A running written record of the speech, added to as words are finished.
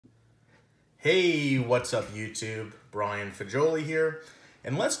Hey, what's up YouTube? Brian Fagioli here,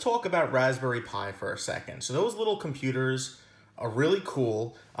 and let's talk about Raspberry Pi for a second. So those little computers are really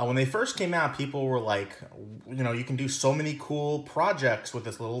cool. When they first came out, people were like, you can do so many cool projects with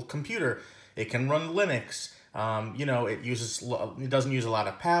this little computer. It can run Linux. It doesn't use a lot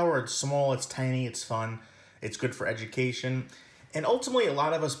of power. It's small, it's tiny, it's fun. It's good for education. And ultimately, a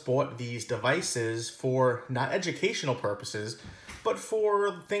lot of us bought these devices for not educational purposes, but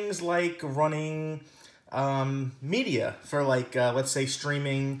for things like running media, for let's say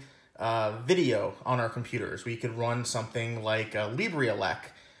streaming video on our computers. We could run something like LibreLec,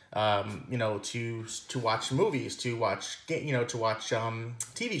 to watch movies, to watch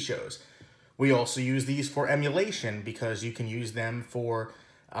TV shows. We also use these for emulation because you can use them for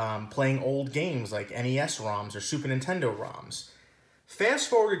playing old games like NES ROMs or Super Nintendo ROMs. Fast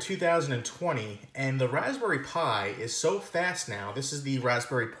forward to 2020, and the Raspberry Pi is so fast now. This is the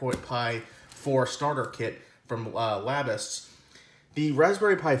Raspberry Pi 4 starter kit from LABISTS. The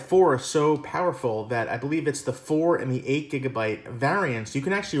Raspberry Pi 4 is so powerful that I believe it's the 4 and the 8 gigabyte variants. You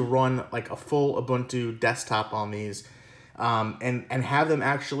can actually run like a full Ubuntu desktop on these and have them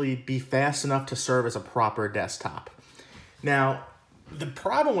actually be fast enough to serve as a proper desktop. Now, the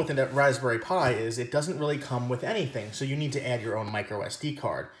problem with the Raspberry Pi is it doesn't really come with anything, so you need to add your own micro SD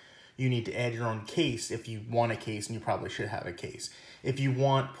card. You need to add your own case if you want a case, and you probably should have a case. If you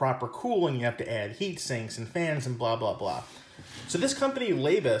want proper cooling, you have to add heat sinks and fans and blah, blah, blah. So this company,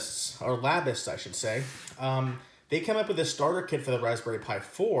 LABISTS, I should say, they came up with a starter kit for the Raspberry Pi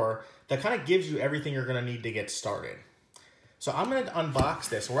 4 that kind of gives you everything you're going to need to get started. So I'm going to unbox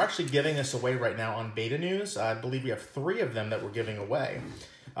this. We're actually giving this away right now on Beta News. I believe we have 3 of them that we're giving away.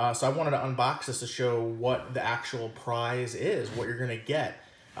 So I wanted to unbox this to show what the actual prize is, what you're going to get.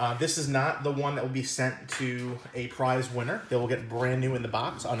 This is not the one that will be sent to a prize winner. They will get brand new in the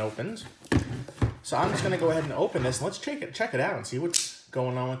box, unopened. So I'm just going to go ahead and open this. And let's check it out and see what's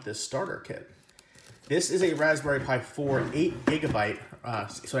going on with this starter kit. This is a Raspberry Pi 4 8 gigabyte,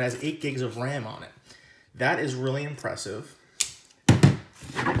 so it has 8 gigs of RAM on it. That is really impressive.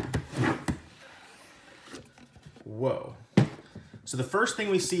 Whoa. So the first thing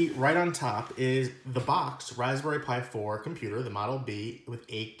we see right on top is the box Raspberry Pi 4 computer, the Model B, with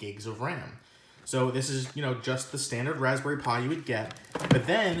 8 gigs of RAM. So this is, just the standard Raspberry Pi you would get. But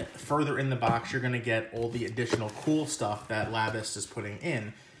then further in the box, you're going to get all the additional cool stuff that LABISTS is putting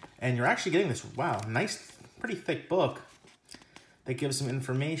in. And you're actually getting this, nice, pretty thick book that gives some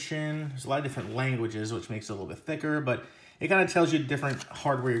information. There's a lot of different languages, which makes it a little bit thicker, but it kind of tells you different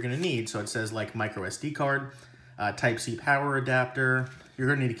hardware you're going to need. So it says like micro SD card, Type-C power adapter. You're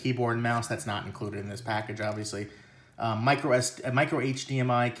going to need a keyboard and mouse. That's not included in this package, obviously. Micro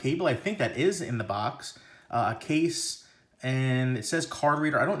HDMI cable. I think that is in the box. A case, and it says card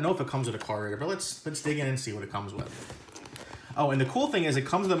reader. I don't know if it comes with a card reader, but let's dig in and see what it comes with. Oh, and the cool thing is it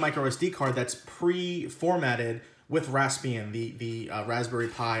comes with a micro SD card that's pre-formatted with Raspbian, the Raspberry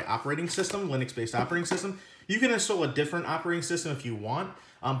Pi operating system, Linux-based operating system. You can install a different operating system if you want,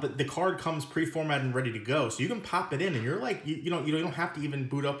 but the card comes pre-formatted and ready to go. So you can pop it in, and you're like, you don't have to even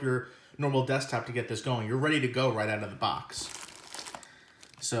boot up your normal desktop to get this going. You're ready to go right out of the box.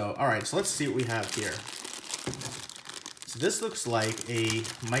 So, all right, so let's see what we have here. So this looks like a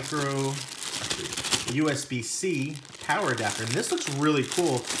USB-C power adapter, and this looks really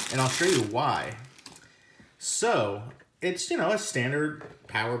cool, and I'll show you why. So it's, a standard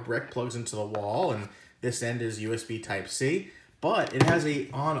power brick, plugs into the wall, and this end is USB Type-C, but it has a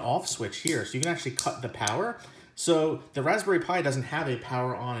on-off switch here, so you can actually cut the power. So the Raspberry Pi doesn't have a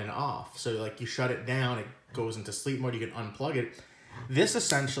power on and off. So like you shut it down, it goes into sleep mode, you can unplug it. This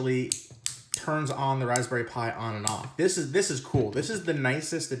essentially turns on the Raspberry Pi on and off. This is cool. This is the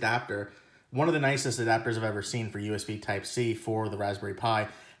nicest adapter, one of the nicest adapters I've ever seen for USB Type-C for the Raspberry Pi,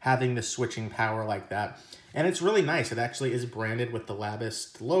 having the switching power like that. And it's really nice. It actually is branded with the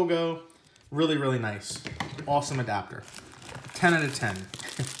LABIST logo. Really, really nice. Awesome adapter. 10 out of 10.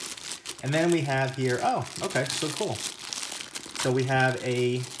 And then we have here, oh, okay, so cool. So we have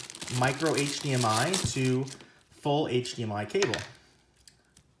a micro HDMI to full HDMI cable.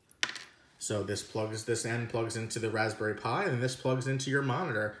 So this end plugs into the Raspberry Pi, and this plugs into your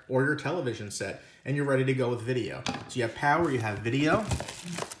monitor or your television set, and you're ready to go with video. So you have power, you have video.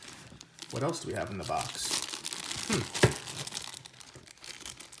 What else do we have in the box?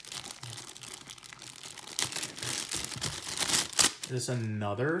 Is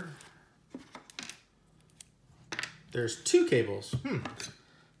another? There's 2 cables.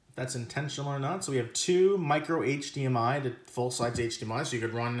 If that's intentional or not. So we have 2 micro HDMI to full-size HDMI, so you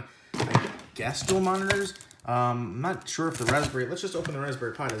could run, I guess, dual monitors. I'm not sure if the Raspberry, let's just open the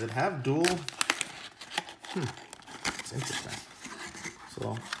Raspberry Pi. Does it have dual? It's interesting.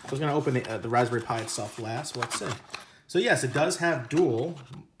 So I was going to open the Raspberry Pi itself last. Let's see. So yes, it does have dual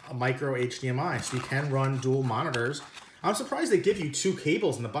micro HDMI, so you can run dual monitors. I'm surprised they give you 2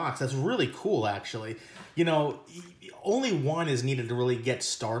 cables in the box. That's really cool, actually. You know, only one is needed to really get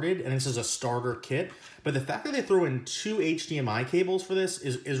started, and this is a starter kit. But the fact that they throw in 2 HDMI cables for this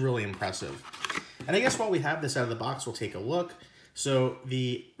is really impressive. And I guess while we have this out of the box, we'll take a look. So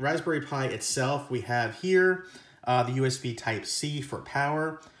the Raspberry Pi itself, we have here the USB Type-C for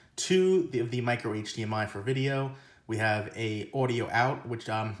power, 2 the micro HDMI for video. We have a audio out, which,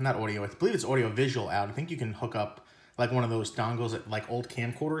 not audio, I believe it's audio visual out. I think you can hook up like one of those dongles that like old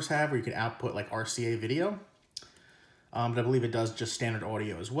camcorders have, where you can output like RCA video. But I believe it does just standard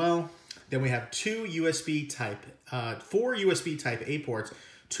audio as well. Then we have 4 USB Type A ports,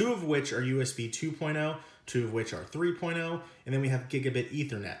 2 of which are USB 2.0, 2 of which are 3.0, and then we have gigabit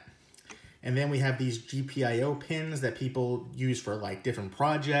Ethernet. And then we have these GPIO pins that people use for like different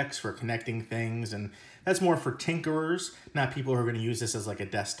projects, for connecting things, and that's more for tinkerers, not people who are going to use this as like a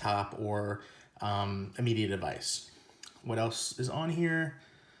desktop or a media device. What else is on here?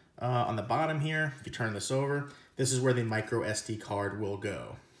 On the bottom here, if you turn this over, this is where the micro SD card will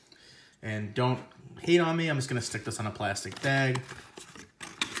go. And don't hate on me, I'm just going to stick this on a plastic bag.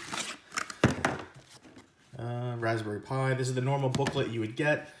 Raspberry Pi, this is the normal booklet you would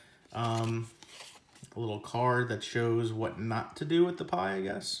get. A little card that shows what not to do with the Pi, I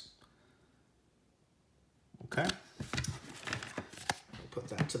guess. Okay. Put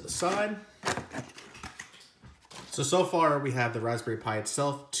that to the side. So far we have the Raspberry Pi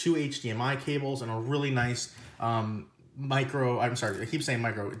itself, 2 HDMI cables, and a really nice I keep saying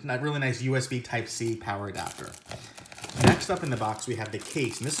micro, not really nice USB Type-C power adapter. Next up in the box, we have the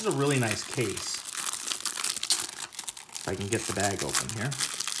case, and this is a really nice case. If I can get the bag open here.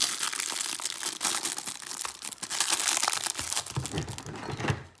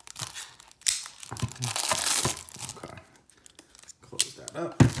 Okay, close that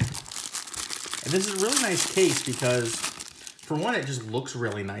up. And this is a really nice case because, for one, it just looks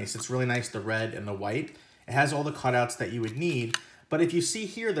really nice. It's really nice, the red and the white. It has all the cutouts that you would need. But if you see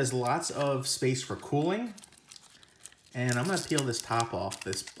here, there's lots of space for cooling. And I'm going to peel this top off,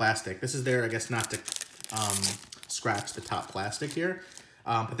 this plastic. This is there, I guess, not to scratch the top plastic here.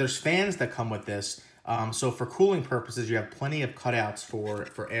 But there's fans that come with this. So for cooling purposes, you have plenty of cutouts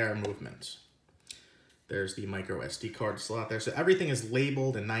for air movement. There's the micro SD card slot there. So everything is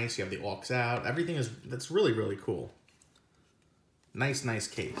labeled and nice. You have the aux out. That's really, really cool. Nice, nice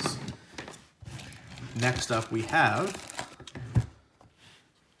case. Next up, we have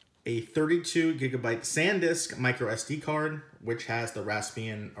a 32 gigabyte SanDisk micro SD card, which has the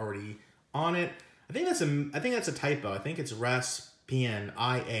Raspbian already on it. I think that's a typo. I think it's Raspbian,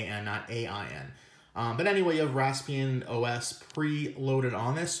 I-A-N, not A-I-N. But anyway, you have Raspbian OS pre-loaded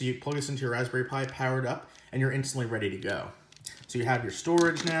on this, so you plug this into your Raspberry Pi, powered up, and you're instantly ready to go. So you have your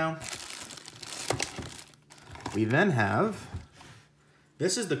storage now. We then have,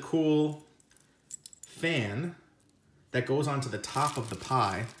 this is the cool fan that goes onto the top of the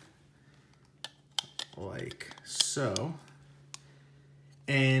Pi, like so.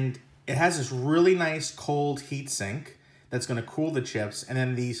 And it has this really nice cold heat sink that's going to cool the chips, and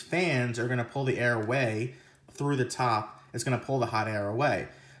then these fans are going to pull the air away through the top. It's going to pull the hot air away.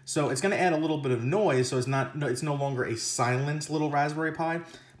 So it's going to add a little bit of noise, so it's no longer a silent little Raspberry Pi,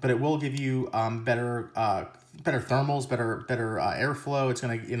 but it will give you better thermals, better airflow. It's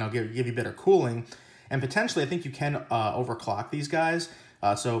going to give you better cooling, and potentially I think you can overclock these guys.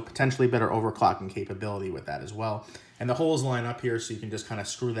 So potentially better overclocking capability with that as well. And the holes line up here, so you can just kind of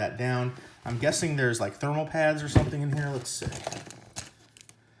screw that down. I'm guessing there's like thermal pads or something in here. Let's see.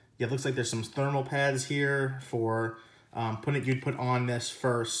 Yeah, it looks like there's some thermal pads here for you'd put on this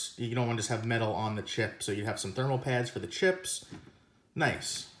first. You don't want to just have metal on the chip, so you have some thermal pads for the chips.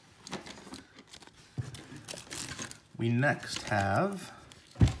 Nice. We next have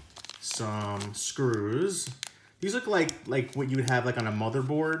some screws. These look like what you would have like on a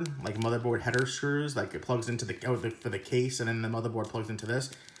motherboard, like motherboard header screws. Like it plugs into for the case, and then the motherboard plugs into this.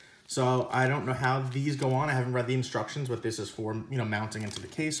 So I don't know how these go on. I haven't read the instructions, but this is for mounting into the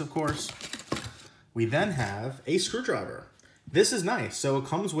case, of course. We then have a screwdriver. This is nice. So it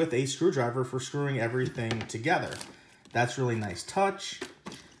comes with a screwdriver for screwing everything together. That's really nice touch.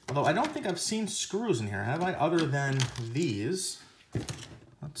 Although I don't think I've seen screws in here, have I? Other than these.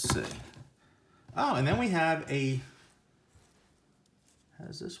 Let's see. Oh, and then we have how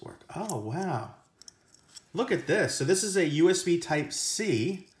does this work? Oh, wow. Look at this. So this is a USB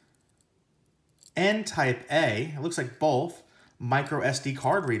Type-C and Type A, it looks like both, micro SD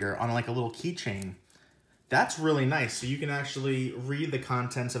card reader on like a little keychain. That's really nice. So you can actually read the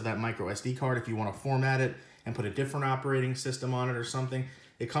contents of that micro SD card if you want to format it and put a different operating system on it or something.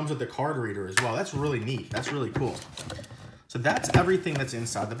 It comes with the card reader as well. That's really neat. That's really cool. So that's everything that's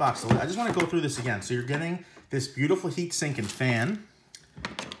inside the box. So I just want to go through this again. So you're getting this beautiful heat sink and fan.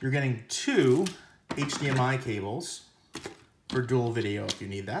 You're getting 2 HDMI cables for dual video if you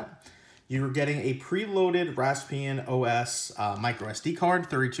need that. You're getting a preloaded Raspbian OS micro SD card,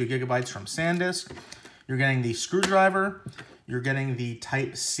 32 gigabytes from SanDisk. You're getting the screwdriver. You're getting the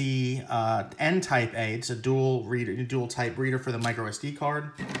Type C and Type A. It's a dual type reader for the micro SD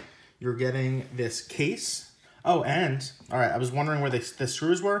card. You're getting this case. Oh, and, all right, I was wondering where the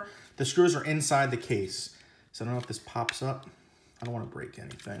screws were. The screws are inside the case. So I don't know if this pops up. I don't want to break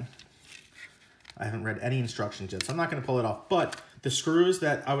anything. I haven't read any instructions yet, so I'm not going to pull it off. But the screws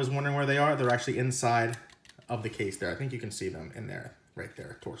that I was wondering where they are, they're actually inside of the case there. I think you can see them in there, right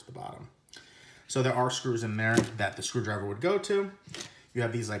there, towards the bottom. So there are screws in there that the screwdriver would go to. You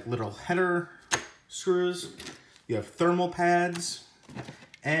have these like little header screws. You have thermal pads.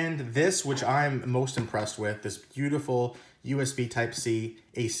 And this, which I'm most impressed with, this beautiful USB Type-C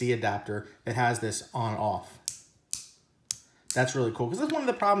AC adapter that has this on-off. That's really cool, because that's one of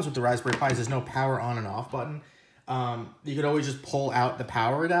the problems with the Raspberry Pi is there's no power on and off button. You could always just pull out the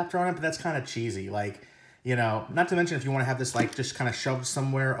power adapter on it, but that's kind of cheesy. Like, you know, not to mention if you want to have this like just kind of shoved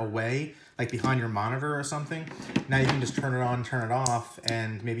somewhere away, like behind your monitor or something, now you can just turn it on, turn it off,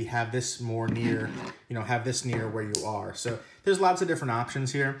 and maybe have this more near, you know, have this near where you are. So there's lots of different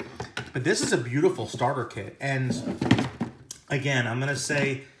options here, but this is a beautiful starter kit. And again, I'm going to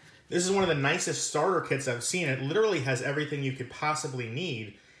say this is one of the nicest starter kits I've seen. It literally has everything you could possibly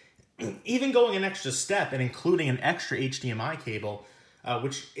need, even going an extra step and including an extra HDMI cable,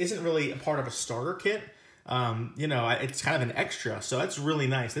 which isn't really a part of a starter kit. You know, it's kind of an extra, so that's really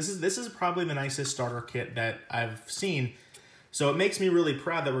nice. This is probably the nicest starter kit that I've seen. So it makes me really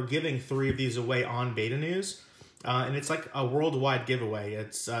proud that we're giving 3 of these away on Beta News. And it's like a worldwide giveaway.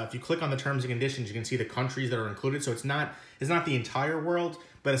 It's if you click on the terms and conditions, you can see the countries that are included. So it's not the entire world,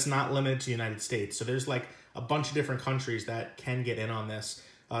 but it's not limited to the United States. So there's like a bunch of different countries that can get in on this.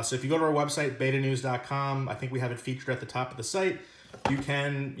 So if you go to our website, betanews.com, I think we have it featured at the top of the site. You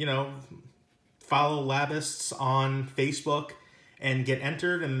can, you know, follow LABISTS on Facebook and get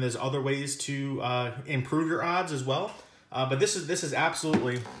entered. And there's other ways to improve your odds as well. But this is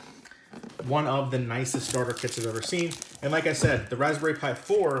absolutely one of the nicest starter kits I've ever seen. And like I said, the Raspberry Pi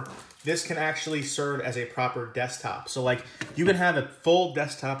 4, this can actually serve as a proper desktop. So like you can have a full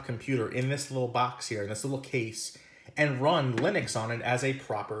desktop computer in this little box here, in this little case, and run Linux on it as a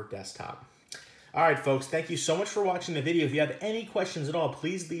proper desktop. All right, folks, thank you so much for watching the video. If you have any questions at all,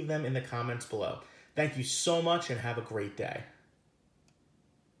 please leave them in the comments below. Thank you so much and have a great day.